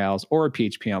Ruby on Rails or a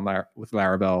PHP with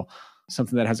Laravel,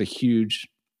 something that has a huge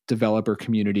developer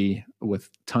community with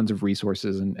tons of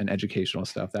resources and educational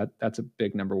stuff. That's a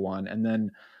big number one. And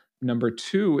then number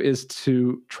two is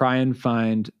to try and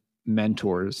find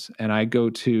mentors. And I go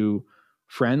to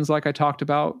friends, like I talked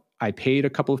about. I paid a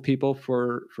couple of people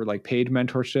for like paid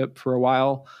mentorship for a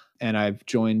while, and I've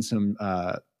joined some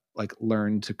like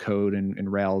learn to code in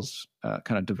Rails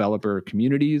kind of developer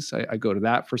communities. I go to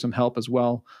that for some help as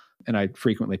well, and I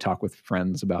frequently talk with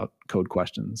friends about code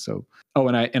questions. So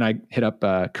and I hit up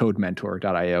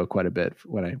codementor.io quite a bit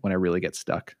when I really get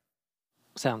stuck.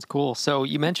 Sounds cool. So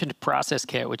you mentioned Process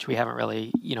Kit, which we haven't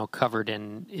really covered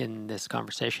in this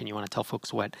conversation. You want to tell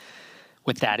folks what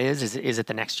that is? Is it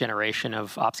the next generation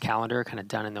of Ops Calendar, kind of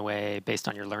done in the way based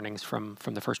on your learnings from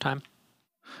the first time?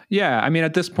 Yeah, I mean,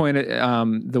 at this point,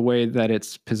 the way that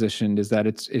it's positioned is that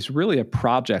it's really a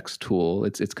projects tool.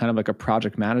 It's kind of like a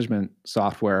project management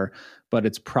software, but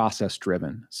it's process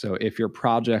driven. So if your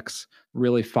projects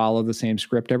really follow the same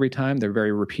script every time, they're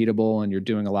very repeatable, and you're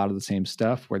doing a lot of the same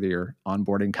stuff, whether you're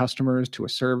onboarding customers to a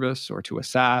service or to a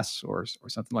SaaS or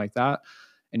something like that,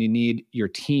 and you need your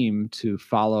team to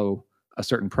follow a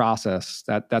certain process,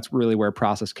 that's really where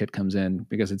Process Kit comes in,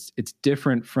 because it's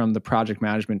different from the project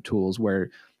management tools where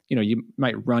you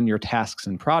might run your tasks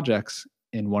and projects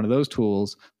in one of those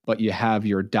tools, but you have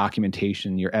your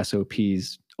documentation, your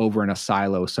SOPs over in a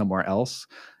silo somewhere else,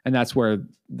 and that's where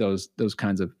those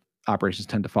kinds of operations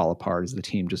tend to fall apart, as the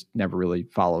team just never really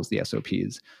follows the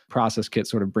SOPs. Process Kit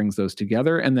sort of brings those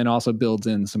together, and then also builds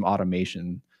in some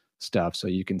automation stuff. So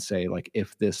you can say like,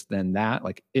 if this, then that,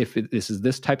 like if this is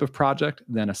this type of project,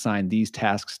 then assign these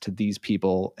tasks to these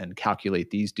people and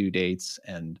calculate these due dates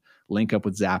and link up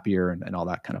with Zapier and all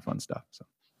that kind of fun stuff. So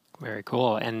very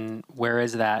cool. And where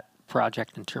is that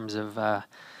project in terms of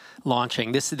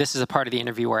launching? This is a part of the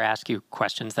interview where I ask you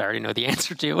questions that I already know the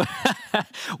answer to.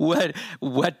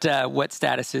 What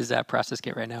status is Process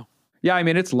Kit right now? Yeah, I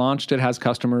mean, it's launched. It has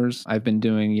customers. I've been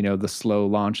doing, the slow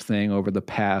launch thing over the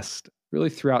past really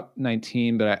throughout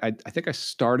 19, but I think I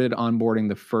started onboarding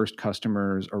the first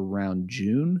customers around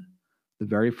June, the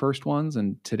very first ones.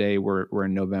 And today we're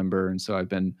in November. And so I've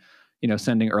been,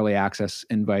 sending early access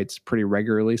invites pretty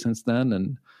regularly since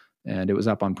then. And it was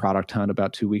up on Product Hunt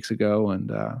about 2 weeks ago. And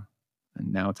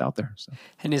now it's out there. So.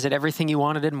 And is it everything you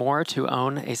wanted and more to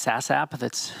own a SaaS app?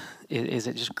 Is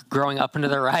it just growing up and to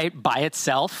the right by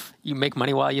itself? You make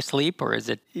money while you sleep? Or is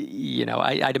it,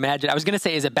 I'd imagine, I was going to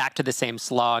say, is it back to the same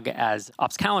slog as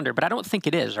Ops Calendar? But I don't think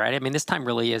it is, right? I mean, this time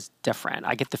really is different.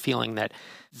 I get the feeling that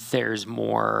there's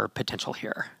more potential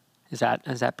here. Is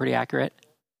that pretty accurate?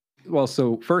 Well,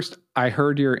 so first, I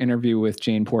heard your interview with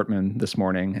Jane Portman this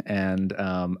morning, and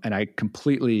I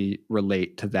completely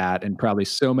relate to that, and probably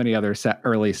so many other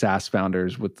early SaaS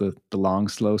founders with the long,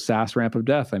 slow SaaS ramp of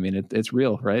death. I mean, it's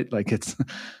real, right? Like it's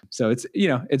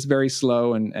very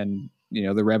slow, and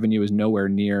the revenue is nowhere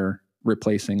near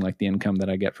replacing like the income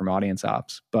that I get from audience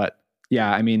ops. But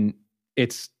yeah, I mean,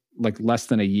 it's like less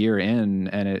than a year in,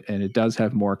 and it does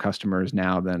have more customers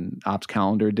now than Ops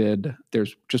Calendar did.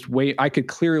 There's just I could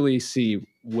clearly see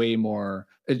way more.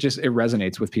 It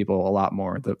resonates with people a lot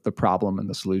more, the problem and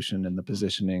the solution and the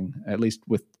positioning, at least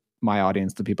with my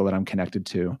audience, the people that I'm connected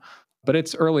to. But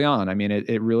it's early on. I mean,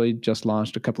 it really just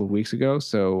launched a couple of weeks ago.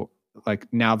 So like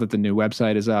now that the new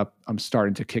website is up, I'm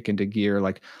starting to kick into gear,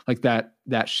 like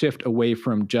that shift away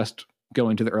from just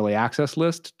going to the early access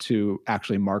list to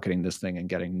actually marketing this thing and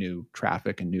getting new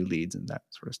traffic and new leads and that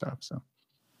sort of stuff. So,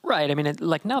 right. I mean,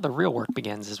 like now the real work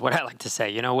begins is what I like to say.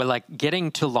 You know, like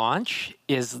getting to launch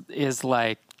is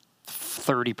like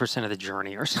 30% of the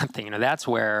journey or something. You know, that's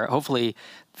where hopefully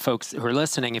folks who are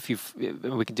listening,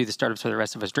 we can do the Startups for the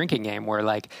Rest of Us drinking game, where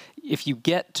like if you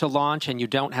get to launch and you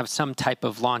don't have some type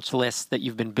of launch list that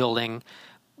you've been building,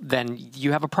 then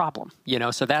you have a problem. You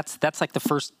know, so that's like the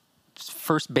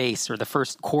first base or the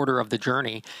first quarter of the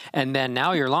journey, and then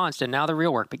now you're launched, and now the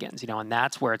real work begins. You know, and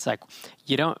that's where it's like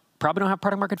you probably don't have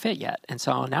product market fit yet. And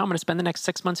so now I'm going to spend the next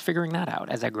 6 months figuring that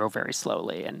out as I grow very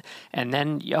slowly. And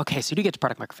then, okay, so you do get to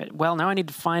product market fit. Well, now I need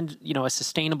to find, a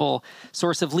sustainable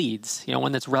source of leads,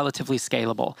 one that's relatively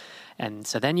scalable. And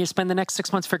so then you spend the next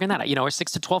 6 months figuring that out, or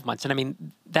 6 to 12 months. And I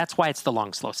mean, that's why it's the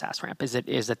long, slow SaaS ramp, is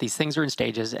that these things are in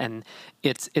stages, and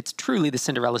it's truly the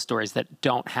Cinderella stories that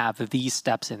don't have these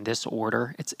steps in this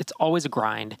order. It's always a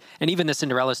grind. And even the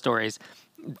Cinderella stories,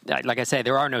 like I say,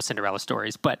 there are no Cinderella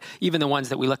stories, but even the ones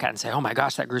that we look at and say, oh my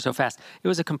gosh, that grew so fast, it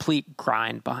was a complete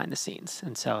grind behind the scenes.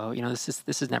 And so,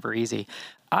 this is never easy.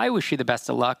 I wish you the best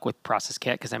of luck with Process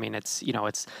Kit, because I mean, it's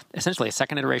essentially a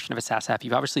second iteration of a SaaS app.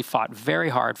 You've obviously fought very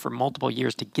hard for multiple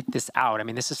years to get this out. I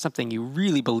mean, this is something you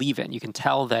really believe in. You can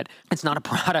tell that it's not a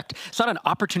product, it's not an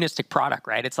opportunistic product,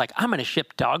 right? It's like, I'm going to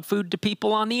ship dog food to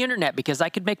people on the internet because I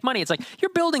could make money. It's like, you're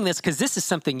building this because this is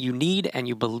something you need and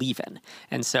you believe in.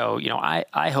 And so,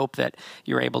 I hope that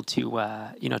you're able to,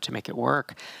 to make it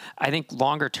work. I think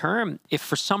longer term, if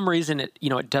for some reason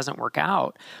it doesn't work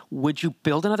out, would you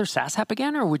build another SaaS app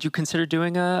again, or would you consider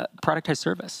doing a productized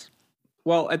service?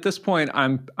 Well, at this point,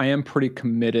 I am pretty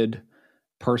committed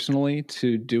personally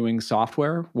to doing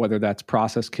software, whether that's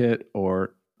Process Kit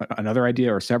or another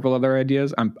idea or several other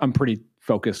ideas. I'm pretty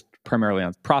focused primarily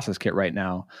on Process Kit right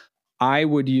now. I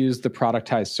would use the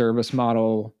productized service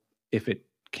model if it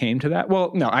came to that.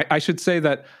 Well, no, I should say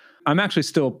that I'm actually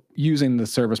still using the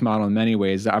service model in many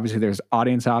ways. Obviously, there's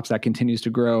audience ops that continues to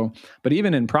grow. But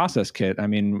even in Process Kit, I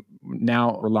mean,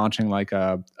 now we're launching like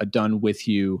a done with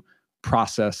you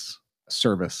process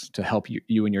service to help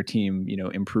you and your team,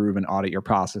 improve and audit your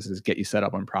processes, get you set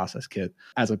up on Process Kit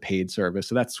as a paid service.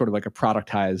 So that's sort of like a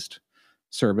productized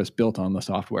service built on the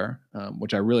software,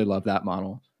 which I really love that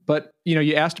model. But,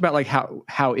 you asked about like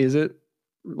how is it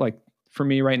like for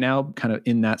me right now, kind of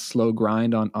in that slow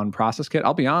grind on Process Kit.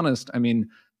 I'll be honest, I mean,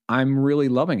 I'm really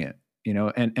loving it,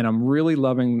 and I'm really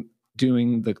loving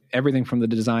doing everything from the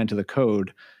design to the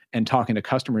code and talking to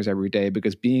customers every day,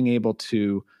 because being able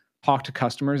to talk to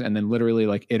customers and then literally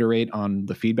like iterate on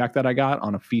the feedback that I got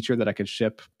on a feature that I could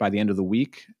ship by the end of the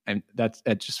week, and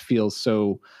it just feels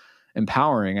so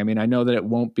empowering. I mean, I know that it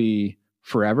won't be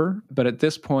forever, but at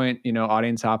this point,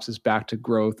 Audience Ops is back to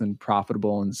growth and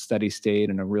profitable and steady state,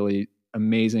 and a really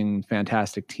amazing,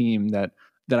 fantastic team that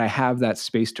I have that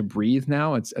space to breathe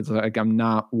now. It's like I'm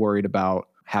not worried about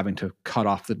having to cut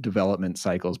off the development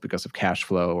cycles because of cash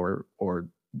flow or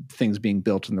things being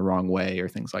built in the wrong way or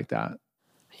things like that.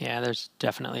 Yeah, there's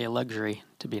definitely a luxury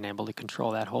to being able to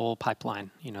control that whole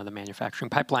pipeline, the manufacturing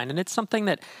pipeline. And it's something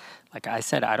that, like I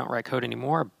said, I don't write code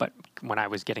anymore, but when I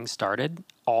was getting started,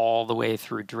 all the way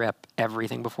through Drip,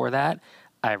 everything before that,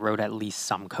 I wrote at least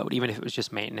some code, even if it was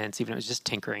just maintenance, even if it was just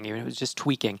tinkering, even if it was just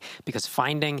tweaking, because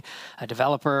finding a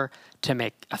developer to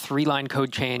make a 3-line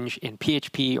code change in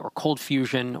PHP or Cold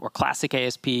Fusion or Classic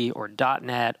ASP or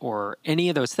 .NET or any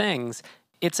of those things,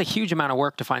 it's a huge amount of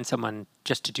work to find someone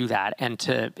just to do that. And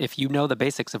if you know the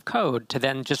basics of code, to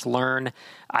then just learn.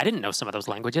 I didn't know some of those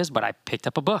languages, but I picked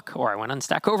up a book, or I went on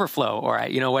Stack Overflow, or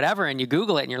whatever, and you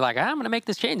Google it and you're like, I'm going to make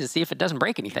this change and see if it doesn't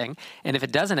break anything. And if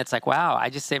it doesn't, it's like, wow, I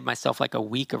just saved myself like a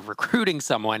week of recruiting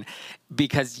someone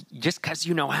because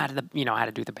you know how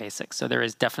to do the basics. So there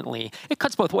is definitely, it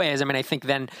cuts both ways. I mean, I think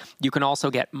then you can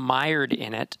also get mired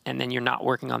in it, and then you're not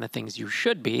working on the things you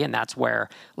should be. And that's where,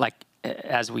 like,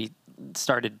 as we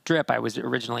started Drip, I was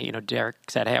originally, Derek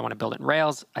said, hey, I want to build it in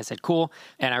Rails. I said, cool.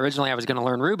 And originally I was going to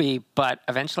learn Ruby, but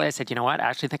eventually I said, you know what? I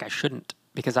actually think I shouldn't,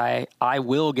 because I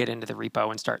will get into the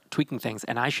repo and start tweaking things,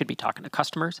 and I should be talking to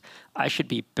customers. I should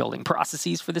be building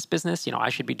processes for this business. I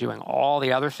should be doing all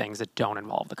the other things that don't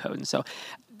involve the code. And so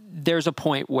there's a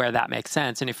point where that makes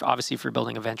sense. And if you're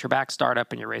building a venture-backed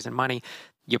startup and you're raising money,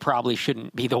 you probably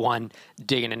shouldn't be the one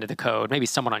digging into the code. Maybe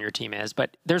someone on your team is,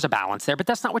 but there's a balance there. But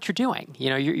that's not what you're doing. You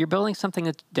know, you're building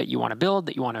something that you want to build,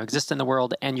 that you want to exist in the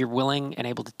world, and you're willing and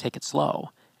able to take it slow.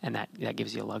 And that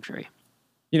gives you a luxury.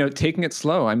 You know, taking it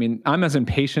slow. I mean, I'm as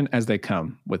impatient as they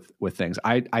come with things.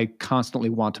 I constantly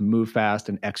want to move fast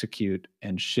and execute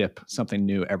and ship something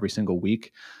new every single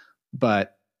week.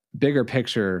 But bigger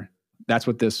picture, that's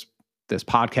what this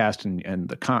podcast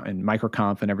and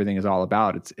microconf and everything is all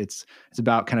about. It's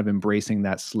about kind of embracing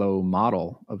that slow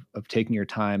model of taking your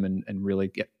time and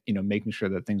really making sure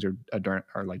that things are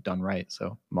like done right.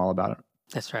 So I'm all about it.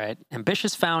 That's right.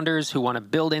 Ambitious founders who want to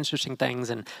build interesting things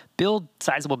and build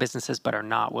sizable businesses, but are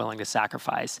not willing to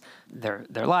sacrifice their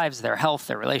lives, their health,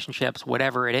 their relationships,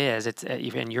 whatever it is. It's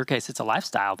in your case, it's a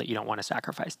lifestyle that you don't want to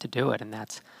sacrifice to do it, and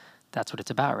that's what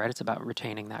it's about, right? It's about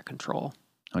retaining that control.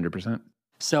 100%.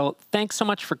 So thanks so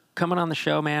much for coming on the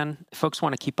show, man. If folks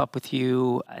want to keep up with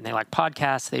you and they like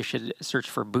podcasts, they should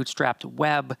search for Bootstrapped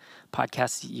Web,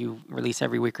 podcasts you release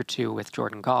every week or two with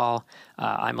Jordan Gall.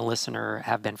 I'm a listener,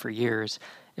 have been for years.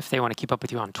 If they want to keep up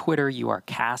with you on Twitter, you are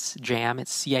CasJam.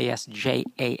 It's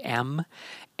CASJAM.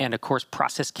 And of course,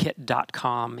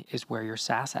 processkit.com is where your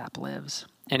SaaS app lives.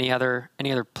 Any other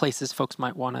places folks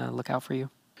might want to look out for you?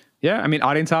 Yeah, I mean,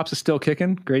 Audience Ops is still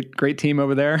kicking. Great team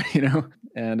over there,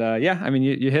 And I mean,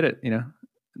 you hit it,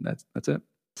 That's it.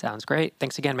 Sounds great.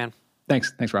 Thanks again, man.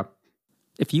 Thanks, Rob.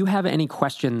 If you have any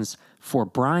questions for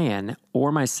Brian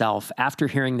or myself after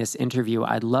hearing this interview,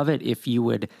 I'd love it if you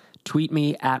would tweet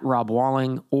me at Rob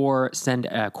Walling or send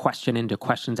a question into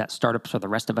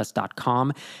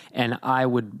questions@startupsfortherestofus.com. And I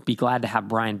would be glad to have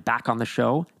Brian back on the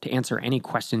show to answer any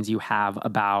questions you have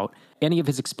about any of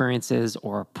his experiences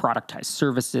or productized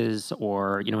services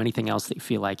or, anything else that you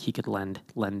feel like he could lend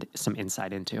some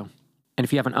insight into. And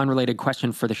if you have an unrelated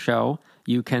question for the show,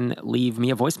 you can leave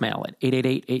me a voicemail at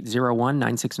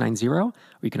 888-801-9690, or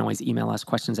you can always email us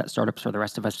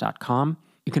questions@startupsfortherestofus.com.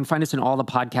 You can find us in all the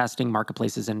podcasting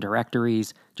marketplaces and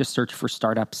directories. Just search for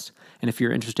Startups. And if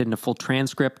you're interested in a full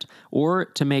transcript or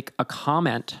to make a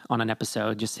comment on an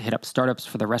episode, just hit up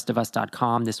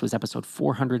startupsfortherestofus.com. This was episode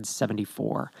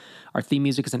 474. Our theme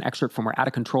music is an excerpt from We're Out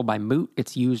of Control by Moot.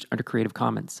 It's used under Creative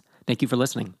Commons. Thank you for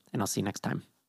listening, and I'll see you next time.